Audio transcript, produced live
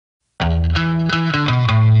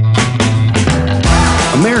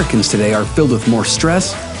Americans today are filled with more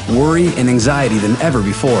stress, worry, and anxiety than ever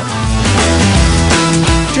before.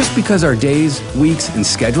 Just because our days, weeks, and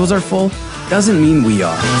schedules are full doesn't mean we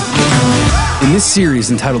are. In this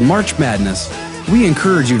series entitled March Madness, we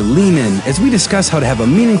encourage you to lean in as we discuss how to have a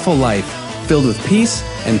meaningful life filled with peace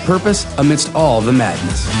and purpose amidst all the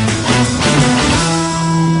madness.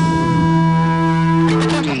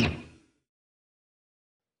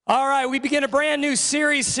 All right, we begin a brand new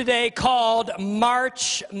series today called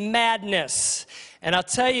March Madness. And I'll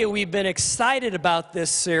tell you, we've been excited about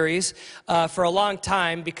this series for a long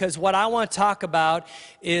time because what I want to talk about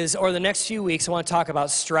is, or the next few weeks, I want to talk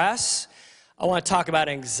about stress, I want to talk about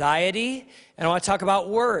anxiety, and I want to talk about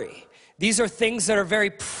worry. These are things that are very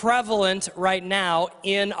prevalent right now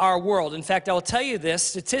in our world. In fact, I will tell you this,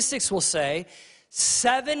 statistics will say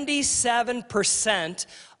 77%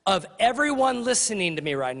 of everyone listening to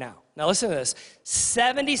me right now. Now listen to this,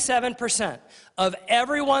 77% of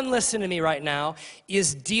everyone listening to me right now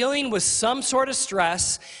is dealing with some sort of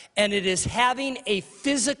stress, and it is having a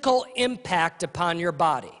physical impact upon your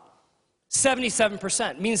body.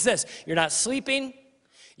 77% means this: you're not sleeping,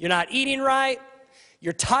 you're not eating right,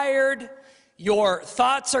 you're tired, your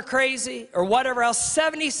thoughts are crazy, or whatever else.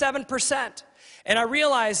 77%. And I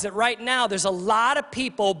realize that right now there's a lot of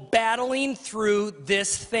people battling through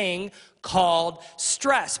this thing called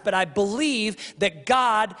stress. But I believe that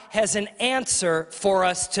God has an answer for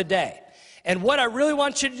us today. And what I really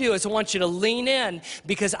want you to do is I want you to lean in,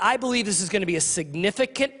 because I believe this is going to be a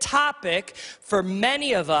significant topic for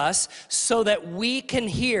many of us so that we can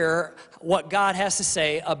hear what God has to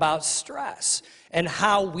say about stress and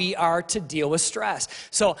how we are to deal with stress.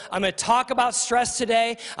 So I'm going to talk about stress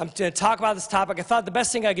today. I'm going to talk about this topic. I thought the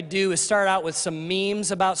best thing I could do is start out with some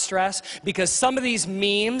memes about stress, because some of these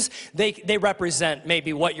memes, they represent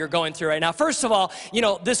maybe what you're going through right now. First of all, you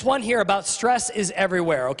know, this one here about stress is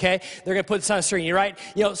everywhere, okay? They're going to put this on the screen, right?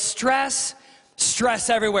 You know, stress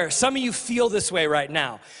everywhere. Some of you feel this way right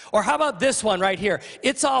now. Or how about this one right here?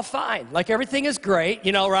 It's all fine. Like everything is great,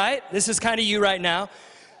 you know, right? This is kind of you right now.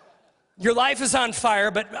 Your life is on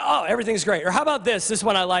fire, but oh, everything's great. Or how about this? This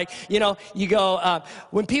one I like. You know, you go,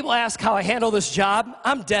 when people ask how I handle this job,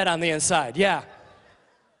 I'm dead on the inside. Yeah.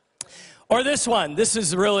 Or this one. This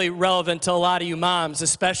is really relevant to a lot of you moms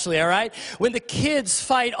especially, all right? When the kids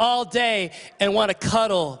fight all day and want to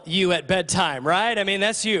cuddle you at bedtime, right? I mean,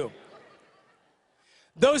 that's you.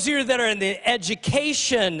 Those of you that are in the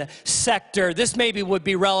education sector, this maybe would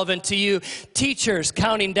be relevant to you. Teachers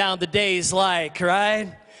counting down the days like,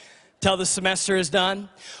 right? Till the semester is done.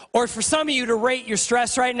 Or for some of you to rate your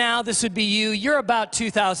stress right now, this would be you. You're about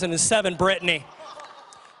 2007 Brittany.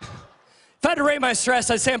 If I had to rate my stress,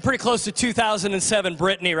 I'd say I'm pretty close to 2007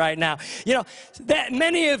 Brittany right now. You know, that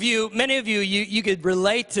many of you could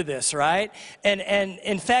relate to this, right? And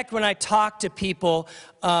in fact, when I talk to people,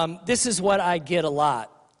 this is what I get a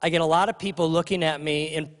lot. I get a lot of people looking at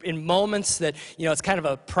me in moments that, you know, it's kind of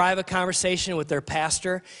a private conversation with their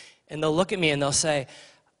pastor, and they'll look at me and they'll say,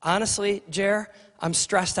 honestly, Jer, I'm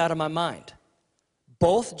stressed out of my mind.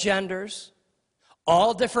 Both genders,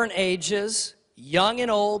 all different ages, young and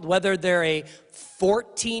old, whether they're a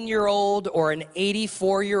 14-year-old or an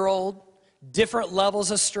 84-year-old, different levels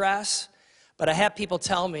of stress. But I have people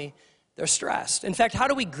tell me they're stressed. In fact, how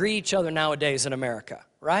do we greet each other nowadays in America,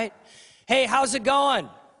 right? Hey, how's it going?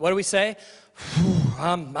 What do we say?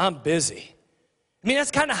 I'm busy. I mean, that's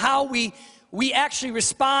kind of how we actually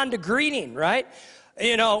respond to greeting, right?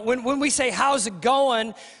 You know, when we say, how's it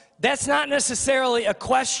going, that's not necessarily a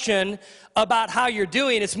question about how you're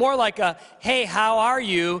doing. It's more like a, hey, how are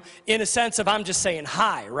you, in a sense of I'm just saying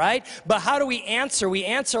hi, right? But how do we answer? We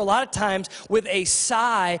answer a lot of times with a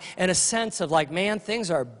sigh and a sense of like, man, things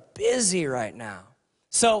are busy right now.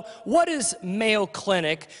 So what is Mayo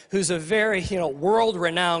Clinic, who's a very,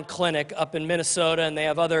 world-renowned clinic up in Minnesota, and they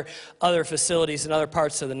have other facilities in other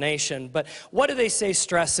parts of the nation. But what do they say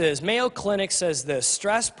stress is? Mayo Clinic says this: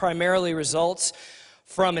 stress primarily results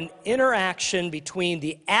from an interaction between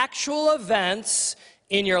the actual events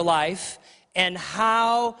in your life and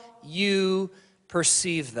how you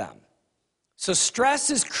perceive them. So stress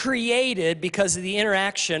is created because of the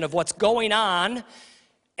interaction of what's going on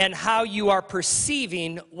and how you are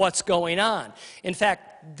perceiving what's going on. In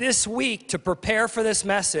fact, this week, to prepare for this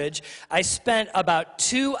message, I spent about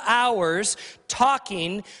 2 hours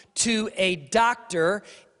talking to a doctor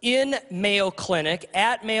in Mayo Clinic,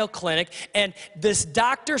 at Mayo Clinic, and this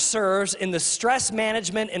doctor serves in the stress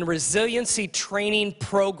management and resiliency training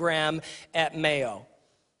program at Mayo.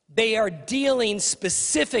 They are dealing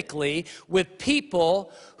specifically with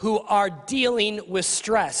people who are dealing with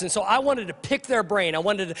stress. And so I wanted to pick their brain. I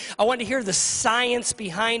wanted to hear the science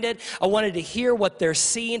behind it. I wanted to hear what they're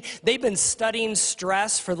seeing. They've been studying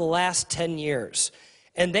stress for the last 10 years.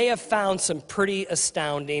 And they have found some pretty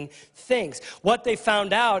astounding things. What they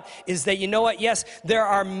found out is that, you know what, yes, there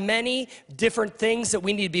are many different things that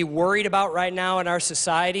we need to be worried about right now in our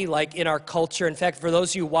society, like in our culture. In fact, for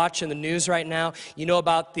those of you watching the news right now, you know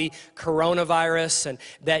about the coronavirus and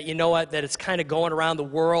that, you know what, that it's kind of going around the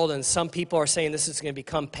world, and some people are saying this is going to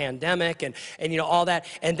become pandemic and you know, all that.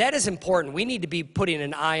 And that is important. We need to be putting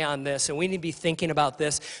an eye on this, and we need to be thinking about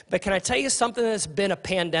this. But can I tell you something that's been a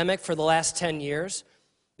pandemic for the last 10 years?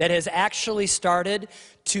 That has actually started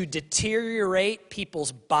to deteriorate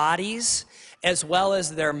people's bodies as well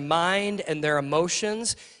as their mind and their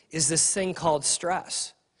emotions is this thing called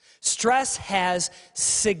stress. Stress has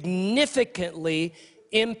significantly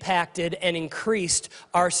impacted and increased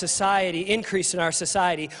in our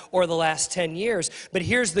society over the last 10 years. But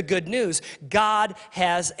here's the good news. God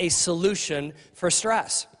has a solution for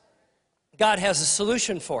stress. God has a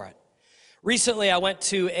solution for it. Recently, I went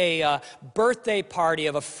to a birthday party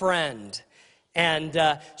of a friend,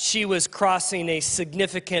 and she was crossing a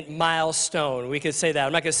significant milestone. We could say that.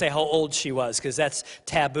 I'm not going to say how old she was because that's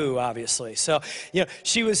taboo, obviously. So,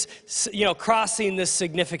 she was, crossing this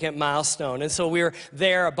significant milestone. And so we were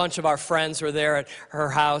there. A bunch of our friends were there at her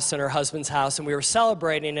house and her husband's house, and we were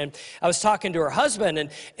celebrating. And I was talking to her husband,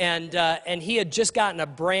 and he had just gotten a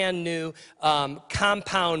brand new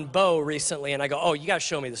compound bow recently. And I go, oh, you got to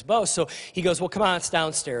show me this bow. So he goes, well, come on, it's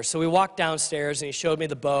downstairs. So we walked downstairs, and he showed me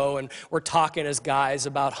the bow, and we're talking as guys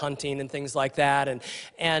about hunting and things like that,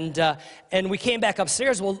 and we came back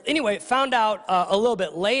upstairs. Well, anyway, found out a little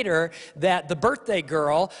bit later that the birthday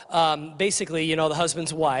girl, basically, the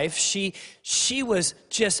husband's wife, she was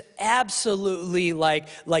just absolutely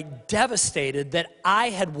like devastated that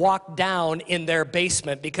I had walked down in their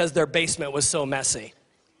basement because their basement was so messy.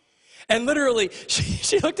 And literally,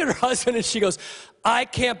 she looked at her husband and she goes, I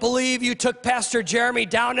can't believe you took Pastor Jeremy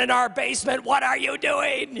down in our basement. What are you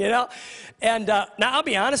doing? And now I'll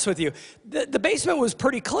be honest with you. The basement was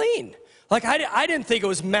pretty clean. Like, I didn't think it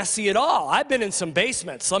was messy at all. I've been in some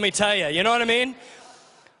basements, let me tell you. You know what I mean?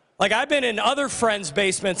 Like, I've been in other friends'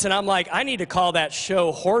 basements, and I'm like, I need to call that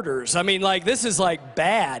show Hoarders. I mean, like, this is, like,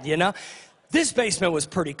 bad, This basement was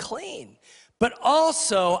pretty clean. But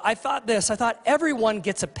also, I thought everyone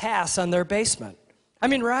gets a pass on their basement. I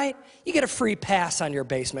mean, right? You get a free pass on your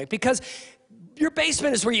basement because your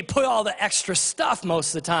basement is where you put all the extra stuff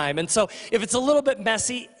most of the time. And so if it's a little bit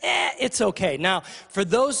messy, it's okay. Now, for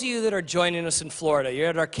those of you that are joining us in Florida, you're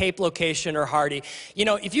at our Cape location or Hardy,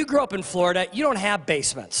 if you grew up in Florida, you don't have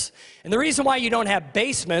basements. And the reason why you don't have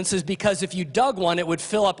basements is because if you dug one, it would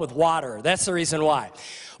fill up with water. That's the reason why.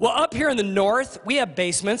 Well, up here in the north, we have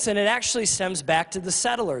basements, and it actually stems back to the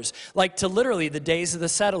settlers, like to literally the days of the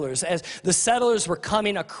settlers. As the settlers were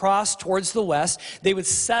coming across towards the west, they would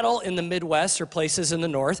settle in the Midwest or places in the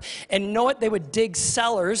north, and you know what? They would dig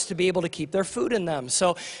cellars to be able to keep their food in them.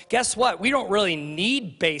 So guess what? We don't really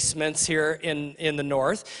need basements here in the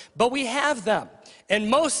north, but we have them. And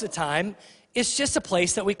most of the time, it's just a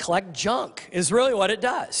place that we collect junk, is really what it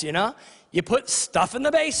does, You put stuff in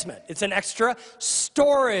the basement. It's an extra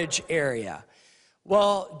storage area.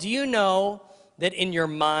 Well, do you know that in your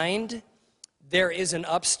mind, there is an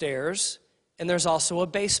upstairs and there's also a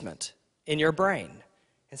basement in your brain?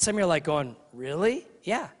 And some of you are like going, really?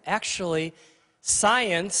 Yeah, actually,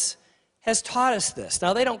 science has taught us this.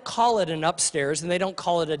 Now, they don't call it an upstairs and they don't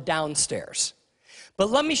call it a downstairs. But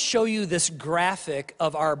let me show you this graphic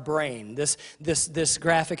of our brain, this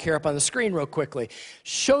graphic here up on the screen real quickly.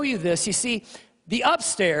 Show you this. You see, the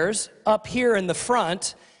upstairs, up here in the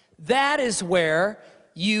front, that is where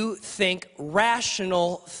you think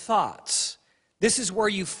rational thoughts. This is where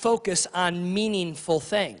you focus on meaningful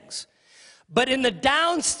things. But in the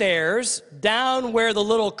downstairs, down where the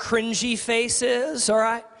little cringy face is, all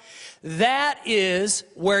right, that is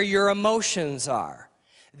where your emotions are.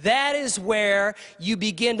 That is where you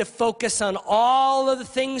begin to focus on all of the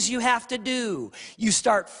things you have to do. You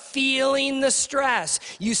start feeling the stress.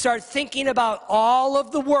 You start thinking about all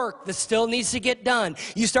of the work that still needs to get done.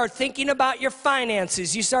 You start thinking about your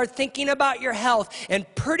finances. You start thinking about your health. And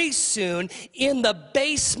pretty soon, in the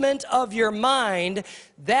basement of your mind,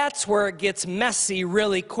 that's where it gets messy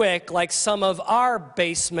really quick, like some of our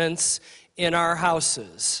basements in our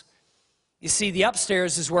houses. You see, the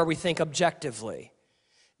upstairs is where we think objectively.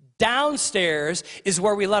 Downstairs is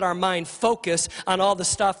where we let our mind focus on all the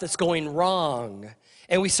stuff that's going wrong.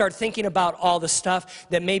 and we start thinking about all the stuff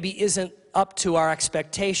that maybe isn't up to our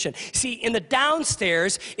expectation. See, in the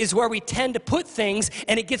downstairs is where we tend to put things,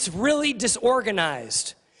 and it gets really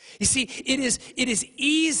disorganized. You see, it is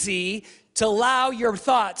easy to allow your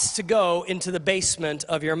thoughts to go into the basement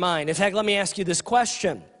of your mind. In fact, let me ask you this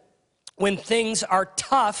question. When things are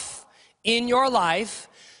tough in your life,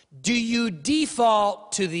 do you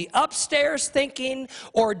default to the upstairs thinking,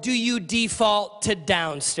 or do you default to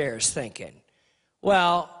downstairs thinking?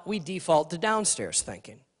 Well, we default to downstairs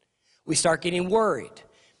thinking. We start getting worried.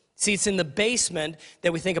 See, it's in the basement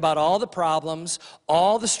that we think about all the problems,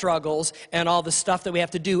 all the struggles, and all the stuff that we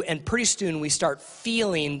have to do, and pretty soon we start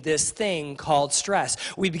feeling this thing called stress.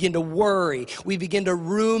 We begin to worry. We begin to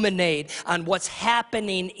ruminate on what's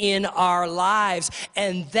happening in our lives,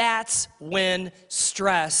 and that's when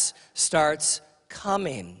stress starts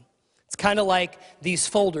coming. It's kind of like these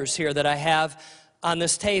folders here that I have on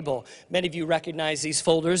this table. Many of you recognize these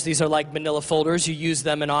folders. These are like manila folders. You use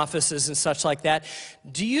them in offices and such like that.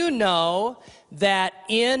 Do you know that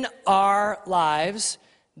in our lives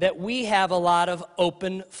that we have a lot of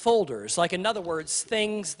open folders? Like, in other words,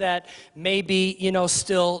 things that maybe,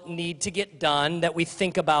 still need to get done that we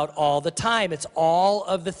think about all the time. It's all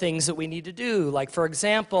of the things that we need to do. Like, for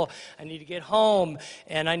example, I need to get home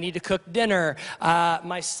and I need to cook dinner.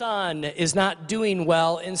 My son is not doing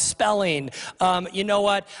well in spelling. You know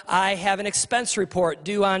what? I have an expense report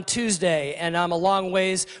due on Tuesday and I'm a long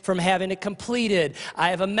ways from having it completed. I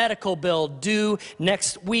have a medical bill due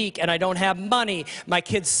next week and I don't have money. My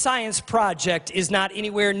kid's science project is not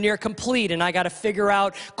anywhere near complete and I got to figure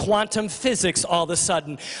out quantum physics all of a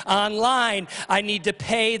sudden. Online, I need to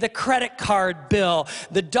pay the credit card bill.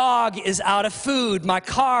 The dog is out of food. My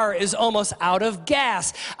car is almost out of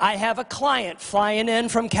gas. I have a client flying in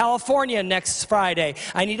from California next Friday.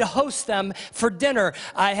 I need to host them for dinner.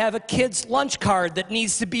 I have a kid's lunch card that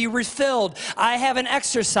needs to be refilled. I haven't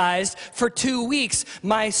exercised for 2 weeks.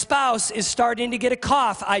 My spouse is starting to get a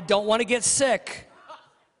cough. I don't want to get sick.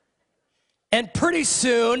 And pretty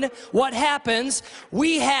soon, what happens?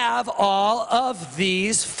 We have all of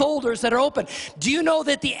these folders that are open. Do you know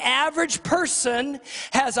that the average person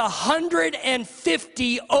has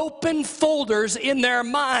 150 open folders in their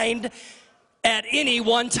mind at any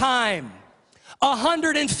one time?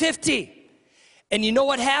 150. And you know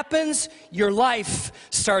what happens? Your life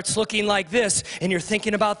starts looking like this, and you're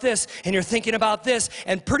thinking about this, and you're thinking about this,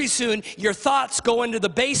 and pretty soon your thoughts go into the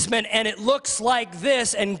basement and it looks like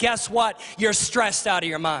this, and guess what? You're stressed out of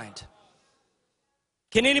your mind.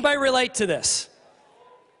 Can anybody relate to this?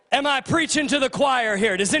 Am I preaching to the choir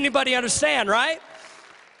here? Does anybody understand, right?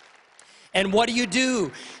 And what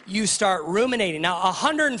do? You start ruminating. Now,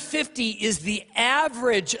 150 is the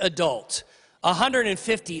average adult.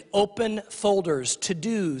 150 open folders,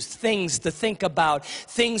 to-dos, things to think about,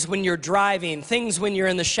 things when you're driving, things when you're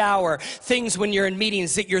in the shower, things when you're in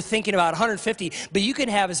meetings that you're thinking about, 150. But you can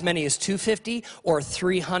have as many as 250 or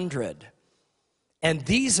 300. And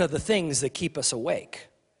these are the things that keep us awake,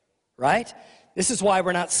 right? This is why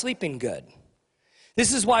we're not sleeping good.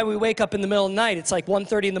 This is why we wake up in the middle of the night. It's like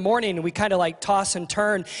 1:30 in the morning, and we kind of like toss and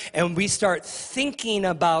turn, and we start thinking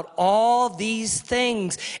about all these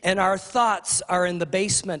things, and our thoughts are in the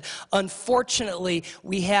basement. Unfortunately,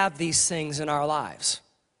 we have these things in our lives.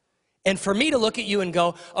 And for me to look at you and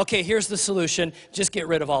go, okay, here's the solution, just get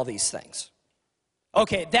rid of all these things.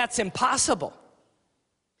 Okay, that's impossible.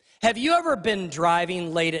 Have you ever been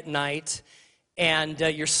driving late at night, and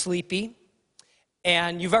you're sleepy?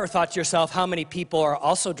 And you've ever thought to yourself, how many people are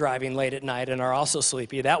also driving late at night and are also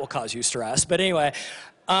sleepy? That will cause you stress. But anyway,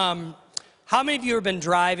 how many of you have been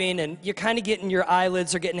driving and you're kind of getting, your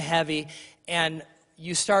eyelids are getting heavy, and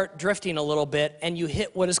you start drifting a little bit and you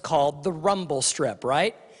hit what is called the rumble strip,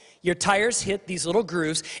 right? Your tires hit these little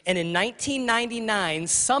grooves, and in 1999,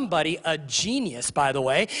 somebody, a genius, by the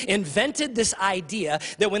way, invented this idea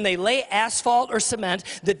that when they lay asphalt or cement,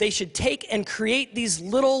 that they should take and create these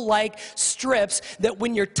little, like, strips that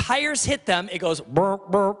when your tires hit them, it goes burr,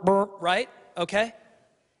 burr, burr, right? Okay?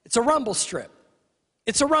 It's a rumble strip.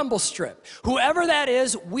 It's a rumble strip. Whoever that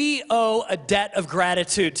is, we owe a debt of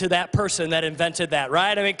gratitude to that person that invented that,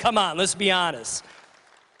 right? I mean, come on, let's be honest.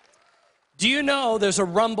 Do you know there's a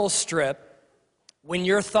rumble strip when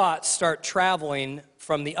your thoughts start traveling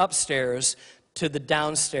from the upstairs to the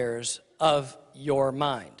downstairs of your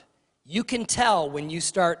mind? You can tell when you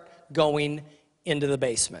start going into the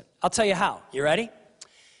basement. I'll tell you how. You ready?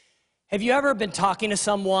 Have you ever been talking to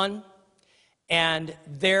someone and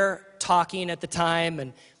they're talking at the time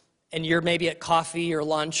and you're maybe at coffee or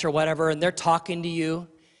lunch or whatever, and they're talking to you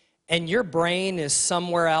and your brain is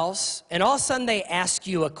somewhere else, and all of a sudden they ask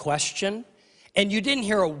you a question, and you didn't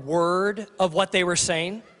hear a word of what they were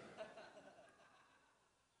saying?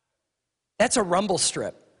 That's a rumble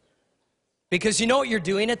strip. Because you know what you're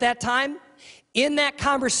doing at that time? In that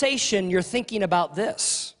conversation, you're thinking about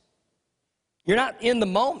this. You're not in the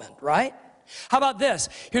moment, right? How about this?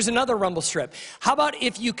 Here's another rumble strip. How about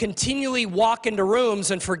if you continually walk into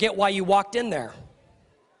rooms and forget why you walked in there?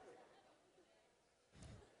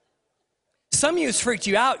 Some of you, it's freaked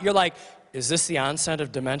you out. You're like, is this the onset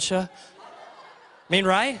of dementia? I mean,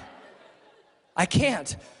 right? I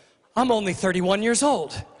can't. I'm only 31 years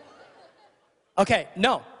old. Okay,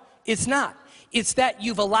 no, it's not. It's that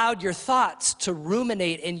you've allowed your thoughts to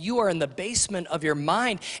ruminate, and you are in the basement of your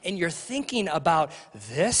mind, and you're thinking about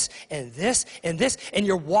this and this and this, and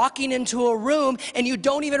you're walking into a room and you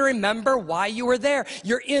don't even remember why you were there.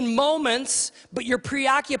 You're in moments, but you're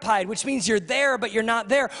preoccupied, which means you're there, but you're not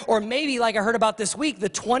there. Or maybe, like I heard about this week, the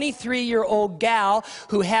 23-year-old gal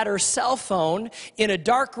who had her cell phone in a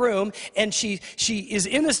dark room, and she is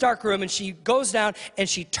in this dark room, and she goes down and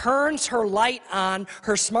she turns her light on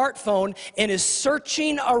her smartphone and is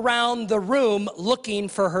searching around the room looking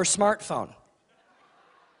for her smartphone.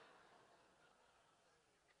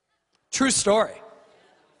 True story.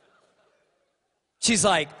 She's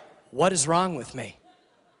like, what is wrong with me?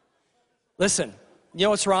 Listen, you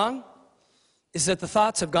know what's wrong? Is that the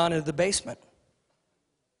thoughts have gone into the basement.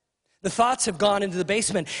 The thoughts have gone into the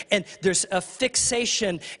basement, and there's a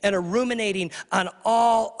fixation and a ruminating on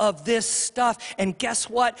all of this stuff. And guess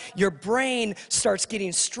what? Your brain starts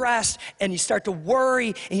getting stressed, and you start to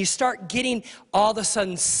worry, and you start getting all of a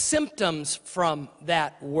sudden symptoms from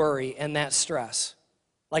that worry and that stress.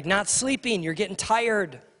 Like not sleeping, you're getting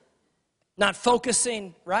tired, not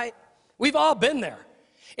focusing, right? We've all been there.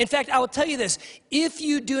 In fact, I will tell you this, if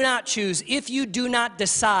you do not choose, if you do not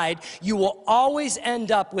decide, you will always end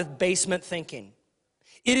up with basement thinking.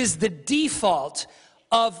 It is the default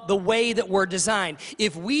of the way that we're designed.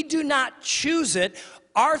 If we do not choose it,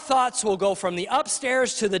 our thoughts will go from the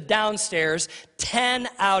upstairs to the downstairs 10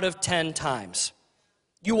 out of 10 times.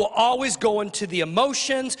 You will always go into the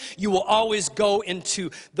emotions. You will always go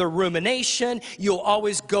into the rumination. You'll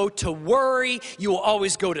always go to worry. You will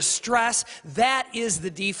always go to stress. That is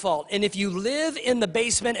the default. And if you live in the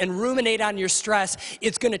basement and ruminate on your stress,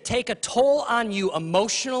 it's going to take a toll on you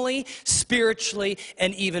emotionally, spiritually,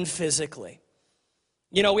 and even physically.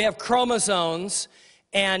 You know, we have chromosomes.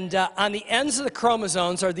 And on the ends of the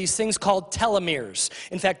chromosomes are these things called telomeres.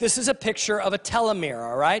 In fact, this is a picture of a telomere,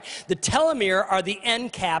 all right? The telomere are the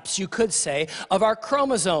end caps, you could say, of our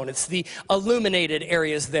chromosome. It's the illuminated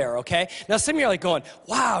areas there, okay? Now, some of you are like going,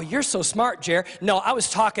 wow, you're so smart, Jer. No, I was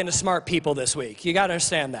talking to smart people this week. You got to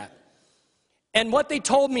understand that. And what they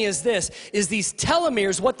told me is this, is these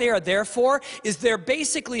telomeres, what they are there for, is they're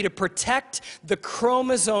basically to protect the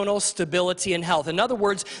chromosomal stability and health. In other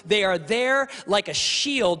words, they are there like a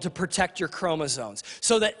shield to protect your chromosomes.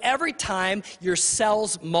 So that every time your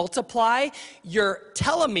cells multiply, your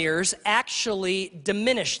telomeres actually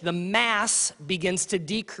diminish. The mass begins to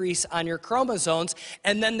decrease on your chromosomes,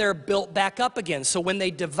 and then they're built back up again. So when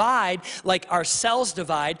they divide, like our cells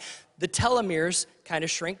divide, the telomeres kind of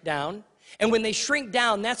shrink down. And when they shrink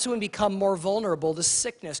down, that's when we become more vulnerable to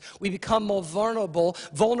sickness. We become more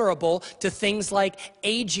vulnerable to things like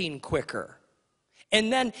aging quicker.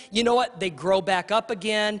 And then, you know what? They grow back up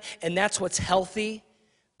again, and that's what's healthy.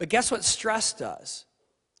 But guess what stress does?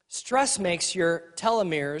 Stress makes your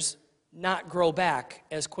telomeres not grow back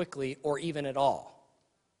as quickly or even at all.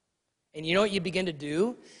 And you know what you begin to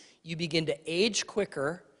do? You begin to age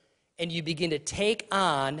quicker, and you begin to take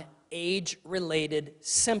on age-related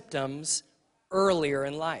symptoms earlier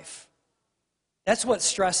in life. That's what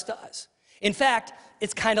stress does. In fact,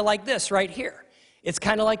 it's kind of like this right here. It's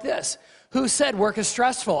kind of like this. Who said work is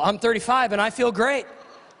stressful? I'm 35 and I feel great.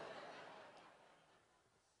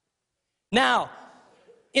 Now,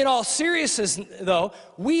 in all seriousness, though,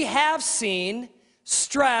 we have seen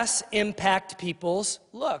stress impact people's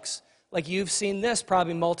looks. Like you've seen this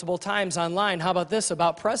probably multiple times online. How about this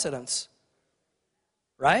about presidents?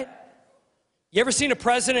 Right? You ever seen a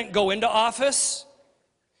president go into office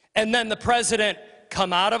and then the president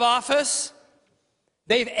come out of office?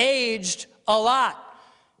 They've aged a lot.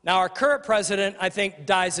 Now, our current president, I think,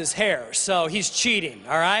 dyes his hair, so he's cheating,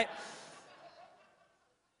 all right?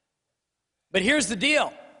 But here's the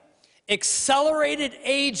deal. Accelerated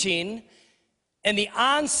aging and the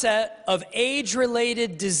onset of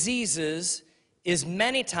age-related diseases is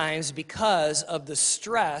many times because of the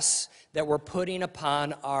stress that we're putting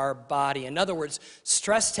upon our body. In other words,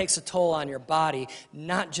 stress takes a toll on your body,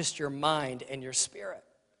 not just your mind and your spirit.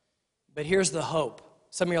 But here's the hope.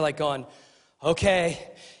 Some of you are like going,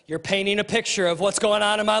 okay, you're painting a picture of what's going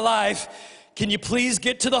on in my life. Can you please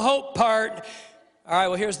get to the hope part? All right,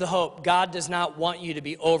 well, here's the hope. God does not want you to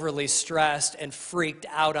be overly stressed and freaked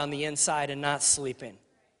out on the inside and not sleeping.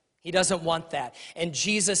 He doesn't want that. And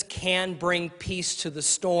Jesus can bring peace to the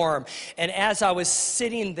storm. And as I was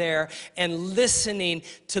sitting there and listening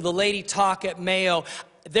to the lady talk at Mayo,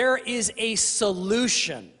 there is a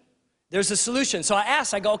solution. There's a solution. So I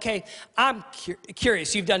asked, I go, okay, I'm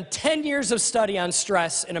curious. You've done 10 years of study on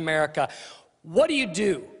stress in America. What do you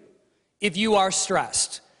do if you are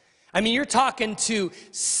stressed? I mean, you're talking to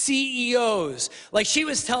CEOs. Like she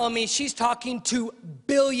was telling me, she's talking to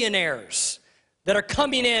billionaires that are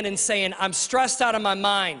coming in and saying, I'm stressed out of my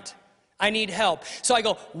mind. I need help. So I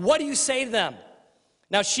go, what do you say to them?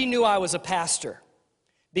 Now, she knew I was a pastor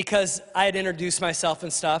because I had introduced myself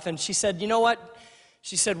and stuff. And she said, you know what?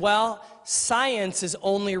 She said, well, science is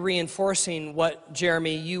only reinforcing what,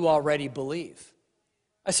 Jeremy, you already believe.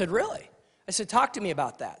 I said, really? I said, talk to me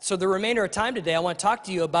about that. So the remainder of time today, I want to talk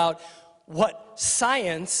to you about what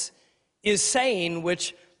science is saying,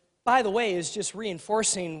 which, by the way, is just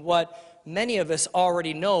reinforcing what many of us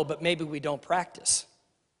already know, but maybe we don't practice.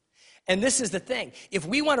 And this is the thing. If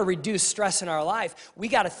we want to reduce stress in our life, we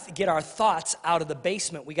got to get our thoughts out of the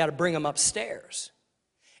basement. We got to bring them upstairs.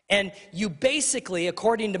 And you basically,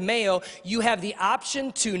 according to Mayo, you have the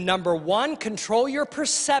option to, number one, control your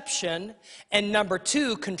perception, and number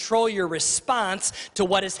two, control your response to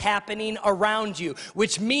what is happening around you,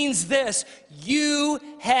 which means this: you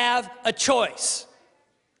have a choice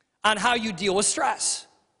on how you deal with stress.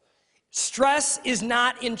 Stress is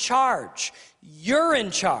not in charge. You're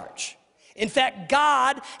in charge. In fact,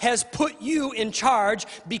 God has put you in charge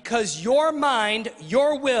because your mind,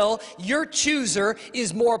 your will, your chooser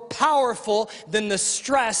is more powerful than the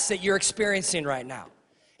stress that you're experiencing right now.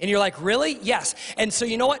 And you're like, really? Yes. And so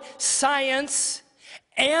you know what? Science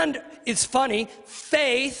and, it's funny,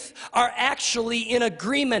 faith are actually in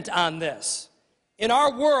agreement on this. In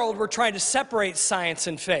our world, we're trying to separate science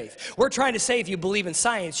and faith. We're trying to say if you believe in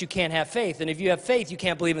science, you can't have faith. And if you have faith, you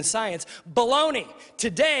can't believe in science. Baloney.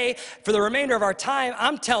 Today, for the remainder of our time,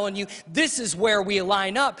 I'm telling you, this is where we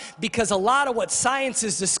line up, because a lot of what science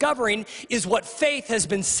is discovering is what faith has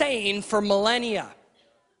been saying for millennia.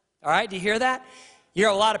 All right, do you hear that? You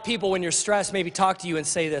hear a lot of people when you're stressed maybe talk to you and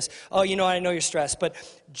say this: oh, you know, I know you're stressed, but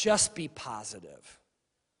just be positive.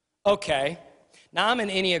 Okay. Now, I'm an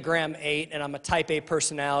Enneagram 8, and I'm a type A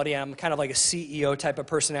personality. I'm kind of like a CEO type of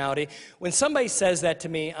personality. When somebody says that to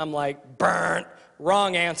me, I'm like, burnt,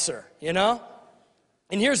 wrong answer, you know?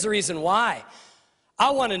 And here's the reason why.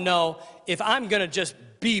 I want to know if I'm going to just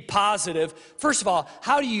be positive. First of all,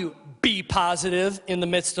 how do you be positive in the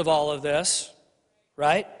midst of all of this,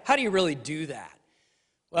 right? How do you really do that?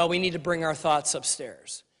 Well, we need to bring our thoughts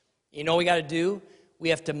upstairs. You know what we got to do? We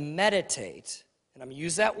have to meditate, and I'm going to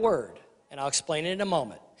use that word, and I'll explain it in a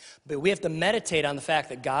moment. But we have to meditate on the fact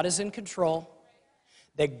that God is in control,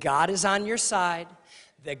 that God is on your side,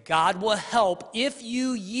 that God will help if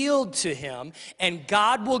you yield to Him, and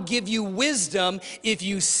God will give you wisdom if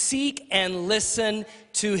you seek and listen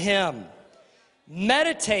to Him.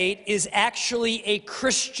 Meditate is actually a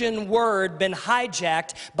Christian word been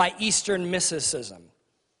hijacked by Eastern mysticism.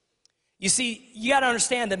 You see, you got to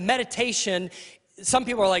understand that meditation, some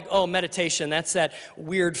people are like, oh, meditation, that's that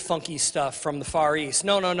weird, funky stuff from the Far East.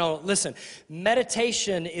 No. Listen,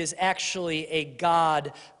 meditation is actually a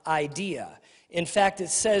God idea. In fact, it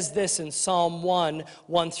says this in Psalm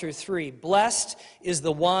 1:1-3. Blessed is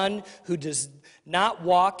the one who does not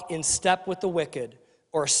walk in step with the wicked,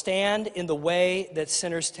 or stand in the way that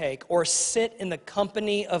sinners take, or sit in the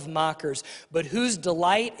company of mockers, but whose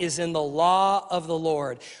delight is in the law of the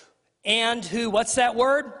Lord. And who, what's that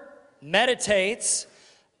word? Meditates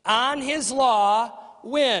on His law,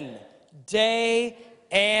 when? Day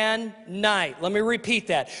and night. Let me repeat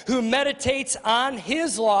that. Who meditates on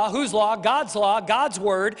His law, whose law? God's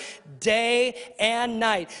word, day and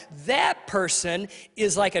night. That person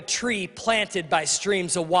is like a tree planted by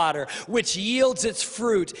streams of water, which yields its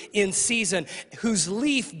fruit in season, whose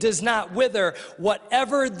leaf does not wither.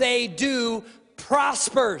 Whatever they do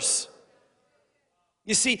prospers.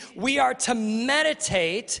 You see, we are to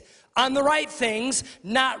meditate on the right things,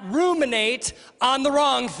 not ruminate on the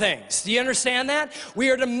wrong things. Do you understand that? We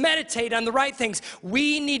are to meditate on the right things.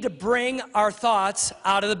 We need to bring our thoughts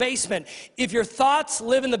out of the basement. If your thoughts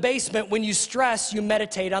live in the basement, when you stress, you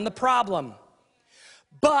meditate on the problem.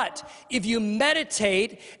 But if you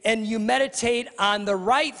meditate and you meditate on the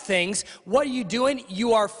right things, what are you doing?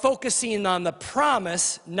 You are focusing on the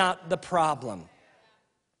promise, not the problem.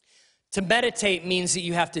 To meditate means that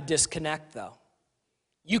you have to disconnect, though.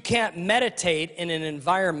 You can't meditate in an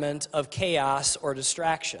environment of chaos or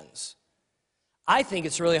distractions. I think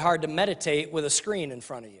it's really hard to meditate with a screen in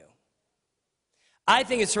front of you. I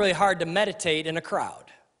think it's really hard to meditate in a crowd.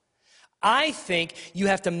 I think you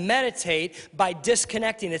have to meditate by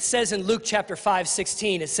disconnecting. It says in Luke chapter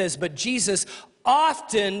 5:16, it says, "But Jesus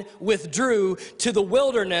often withdrew to the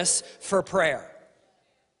wilderness for prayer."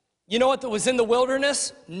 You know what was in the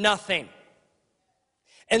wilderness? Nothing.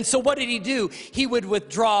 And so what did he do? He would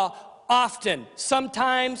withdraw often.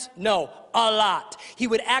 Sometimes, no, a lot. He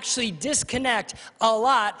would actually disconnect a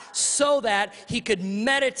lot so that he could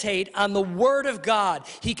meditate on the Word of God.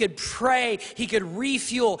 He could pray. He could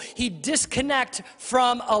refuel. He'd disconnect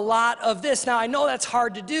from a lot of this. Now, I know that's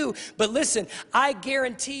hard to do, but listen, I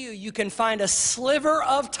guarantee you can find a sliver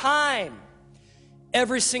of time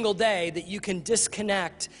every single day that you can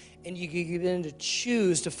disconnect and you can begin to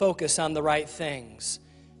choose to focus on the right things,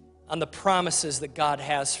 on the promises that God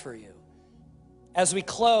has for you. As we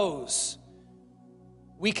close,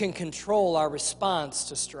 we can control our response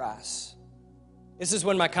to stress. This is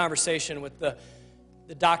when my conversation with the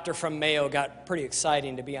doctor from Mayo got pretty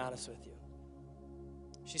exciting, to be honest with you.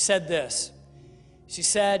 She said this. She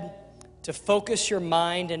said, to focus your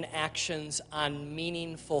mind and actions on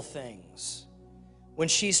meaningful things. When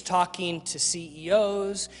she's talking to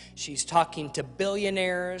CEOs, she's talking to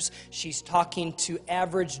billionaires, she's talking to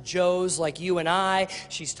average Joes like you and I,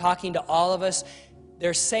 she's talking to all of us.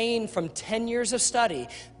 They're saying from 10 years of study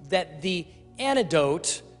that the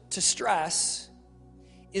antidote to stress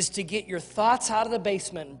is to get your thoughts out of the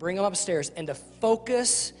basement and bring them upstairs and to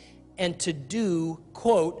focus and to do,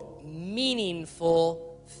 quote,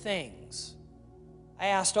 meaningful things. I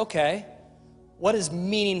asked, okay, what does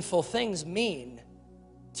meaningful things mean?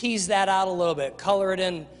 Tease that out a little bit, color it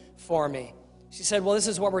in for me. She said, well, this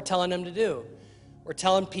is what we're telling them to do. We're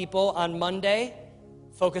telling people on Monday,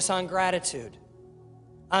 focus on gratitude.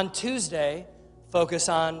 On Tuesday, focus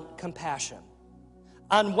on compassion.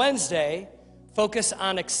 On Wednesday, focus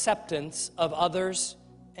on acceptance of others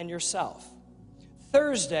and yourself.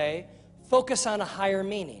 Thursday, focus on a higher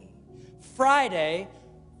meaning. Friday,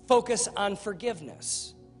 focus on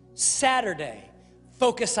forgiveness. Saturday,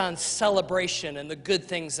 focus on celebration and the good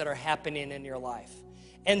things that are happening in your life.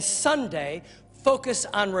 And Sunday, focus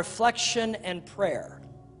on reflection and prayer.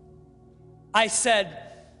 I said,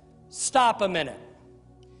 stop a minute.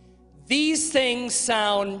 These things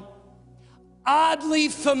sound oddly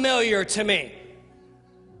familiar to me.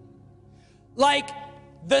 Like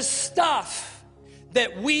the stuff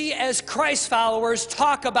that we as Christ followers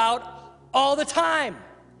talk about all the time.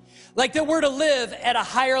 Like that we're to live at a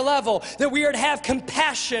higher level, that we are to have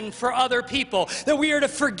compassion for other people, that we are to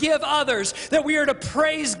forgive others, that we are to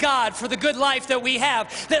praise God for the good life that we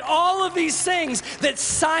have, that all of these things that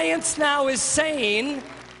science now is saying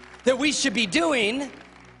that we should be doing,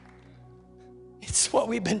 it's what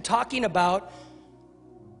we've been talking about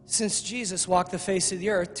since Jesus walked the face of the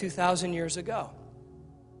earth 2,000 years ago.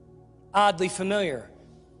 Oddly familiar.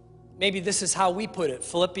 Maybe this is how we put it,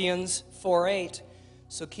 Philippians 4:8.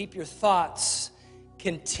 So keep your thoughts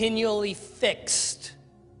continually fixed.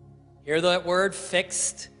 Hear that word,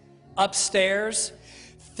 fixed? Upstairs.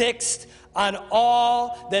 Fixed on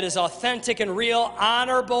all that is authentic and real,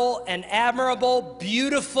 honorable and admirable,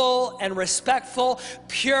 beautiful and respectful,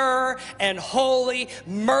 pure and holy,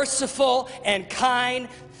 merciful and kind.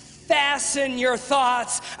 Fasten your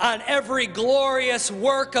thoughts on every glorious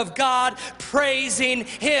work of God, praising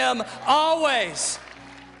Him always.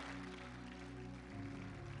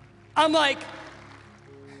 I'm like,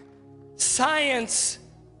 science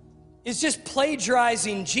is just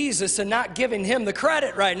plagiarizing Jesus and not giving Him the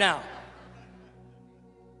credit right now.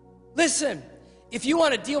 Listen, if you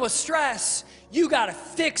want to deal with stress, you got to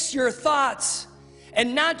fix your thoughts.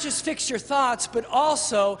 And not just fix your thoughts, but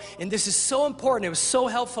also, and this is so important, it was so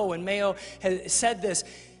helpful when Mayo had said this,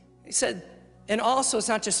 he said, and also it's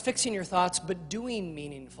not just fixing your thoughts, but doing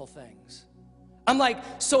meaningful things. I'm like,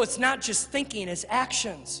 so it's not just thinking, it's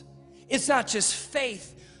actions. It's not just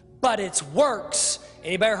faith, but it's works.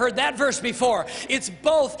 Anybody heard that verse before? It's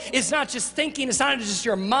both. It's not just thinking, it's not just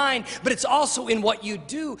your mind, but it's also in what you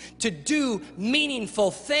do to do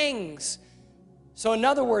meaningful things. So in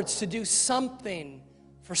other words, to do something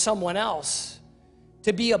for someone else,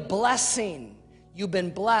 to be a blessing. You've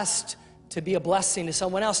been blessed to be a blessing to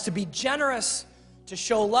someone else, to be generous, to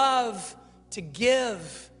show love, to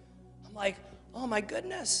give. I'm like, oh my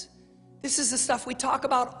goodness. This is the stuff we talk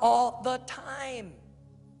about all the time.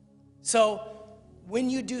 So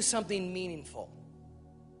when you do something meaningful,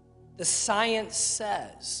 the science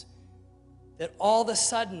says that all of a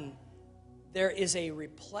sudden there is a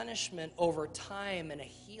replenishment over time and a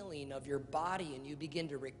healing of your body, and you begin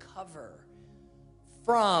to recover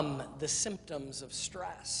from the symptoms of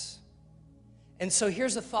stress. And so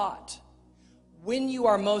here's a thought. When you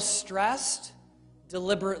are most stressed,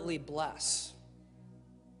 deliberately bless.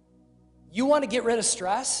 You want to get rid of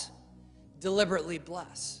stress? Deliberately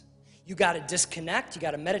bless. You got to disconnect. You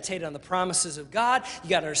got to meditate on the promises of God. You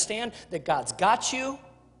got to understand that God's got you.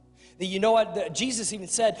 That you know what? Jesus even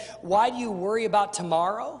said, why do you worry about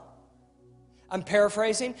tomorrow? I'm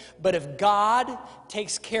paraphrasing, but if God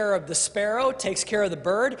takes care of the sparrow, takes care of the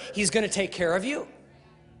bird, he's going to take care of you.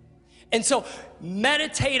 And so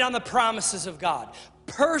meditate on the promises of God.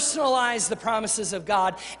 Personalize the promises of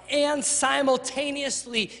God and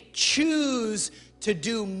simultaneously choose to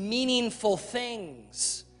do meaningful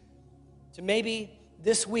things. To maybe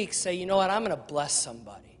this week say, you know what, I'm going to bless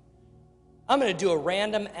somebody. I'm going to do a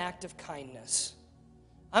random act of kindness.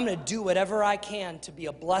 I'm going to do whatever I can to be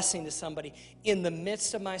a blessing to somebody in the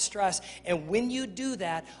midst of my stress. And when you do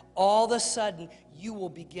that, all of a sudden, you will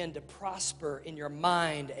begin to prosper in your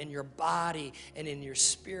mind and your body and in your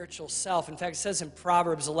spiritual self. In fact, it says in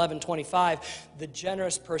Proverbs 11:25, the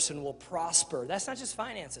generous person will prosper. That's not just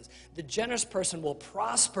finances. The generous person will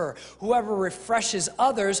prosper. Whoever refreshes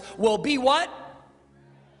others will be what?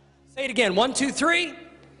 Say it again. 1, 2, 3.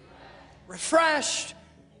 Refreshed.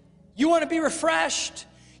 You want to be refreshed?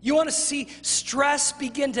 You want to see stress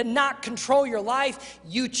begin to not control your life?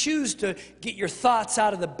 You choose to get your thoughts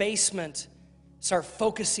out of the basement. Start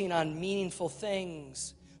focusing on meaningful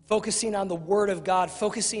things, focusing on the Word of God,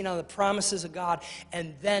 focusing on the promises of God,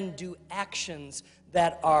 and then do actions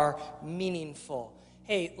that are meaningful.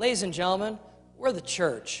 Hey, ladies and gentlemen, we're the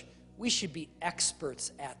church. We should be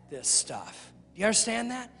experts at this stuff. Do you understand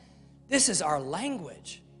that? This is our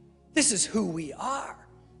language. This is who we are.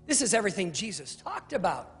 This is everything Jesus talked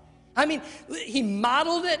about. I mean, he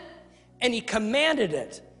modeled it and he commanded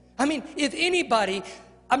it. I mean, if anybody,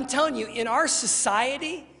 I'm telling you, in our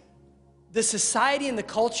society, the society and the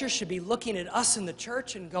culture should be looking at us in the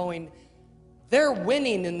church and going, they're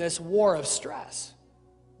winning in this war of stress.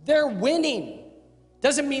 They're winning.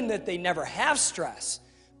 Doesn't mean that they never have stress,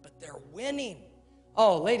 but they're winning.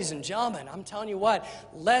 Oh, ladies and gentlemen, I'm telling you what,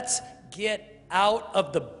 let's get out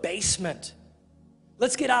of the basement.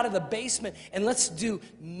 Let's get out of the basement and let's do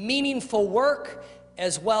meaningful work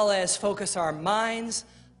as well as focus our minds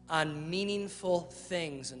on meaningful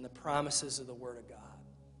things and the promises of the Word of God.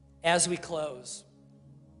 As we close,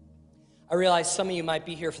 I realize some of you might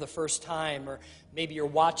be here for the first time, or maybe you're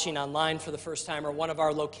watching online for the first time, or one of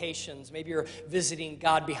our locations. Maybe you're visiting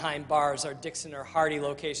God Behind Bars, our Dixon or Hardy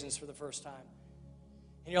locations for the first time.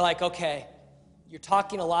 And you're like, okay, you're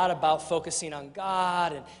talking a lot about focusing on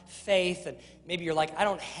God and faith, and maybe you're like, I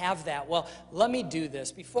don't have that. Well, let me do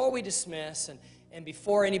this. Before we dismiss and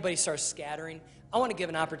before anybody starts scattering, I want to give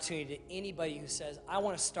an opportunity to anybody who says, I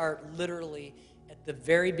want to start literally at the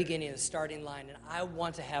very beginning of the starting line, and I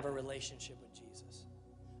want to have a relationship with Jesus.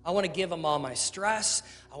 I want to give him all my stress.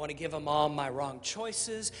 I want to give him all my wrong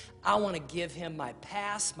choices. I want to give him my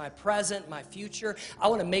past, my present, my future. I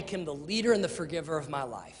want to make him the leader and the forgiver of my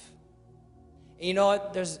life. And you know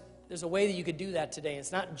what? There's a way that you could do that today.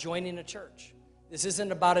 It's not joining a church. This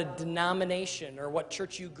isn't about a denomination or what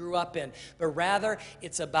church you grew up in, but rather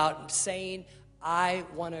it's about saying, I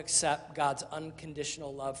want to accept God's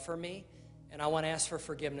unconditional love for me, and I want to ask for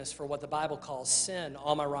forgiveness for what the Bible calls sin,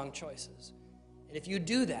 all my wrong choices. And if you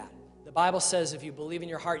do that, the Bible says if you believe in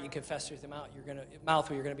your heart, you confess with your mouth,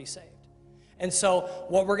 you're going to be saved. And so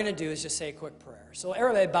what we're going to do is just say a quick prayer. So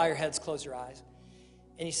everybody bow your heads, close your eyes,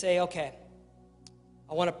 and you say, okay,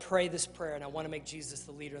 I want to pray this prayer, and I want to make Jesus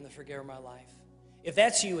the leader and the forgiver of my life. If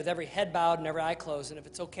that's you, with every head bowed and every eye closed, and if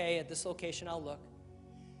it's okay at this location, I'll look.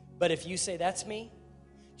 But if you say, that's me,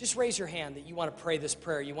 just raise your hand that you want to pray this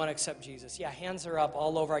prayer. You want to accept Jesus. Yeah, hands are up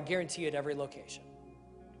all over. I guarantee you at every location.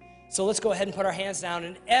 So let's go ahead and put our hands down.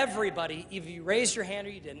 And everybody, if you raised your hand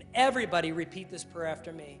or you didn't, everybody repeat this prayer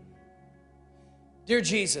after me. Dear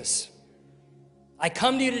Jesus, I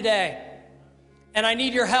come to you today, and I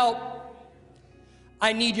need your help.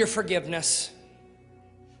 I need your forgiveness.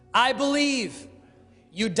 I believe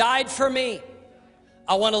you died for me.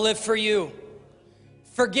 I want to live for you.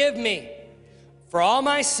 Forgive me for all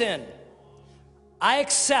my sin. I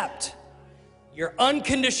accept your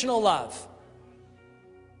unconditional love.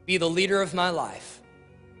 Be the leader of my life.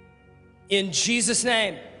 In Jesus'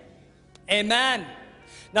 name, amen.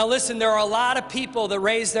 Now listen, there are a lot of people that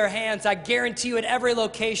raised their hands, I guarantee you, at every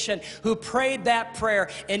location who prayed that prayer.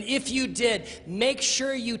 And if you did, make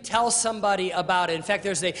sure you tell somebody about it. In fact,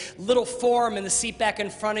 there's a little form in the seat back in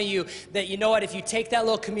front of you that, you know what, if you take that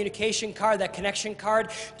little communication card, that connection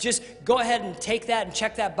card, just go ahead and take that and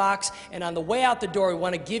check that box. And on the way out the door, we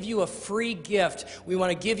want to give you a free gift. We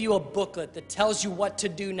want to give you a booklet that tells you what to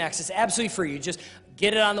do next. It's absolutely free. You just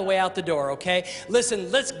get it on the way out the door, okay?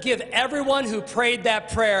 Listen, let's give everyone who prayed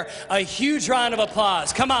that prayer a huge round of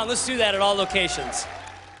applause. Come on, let's do that at all locations.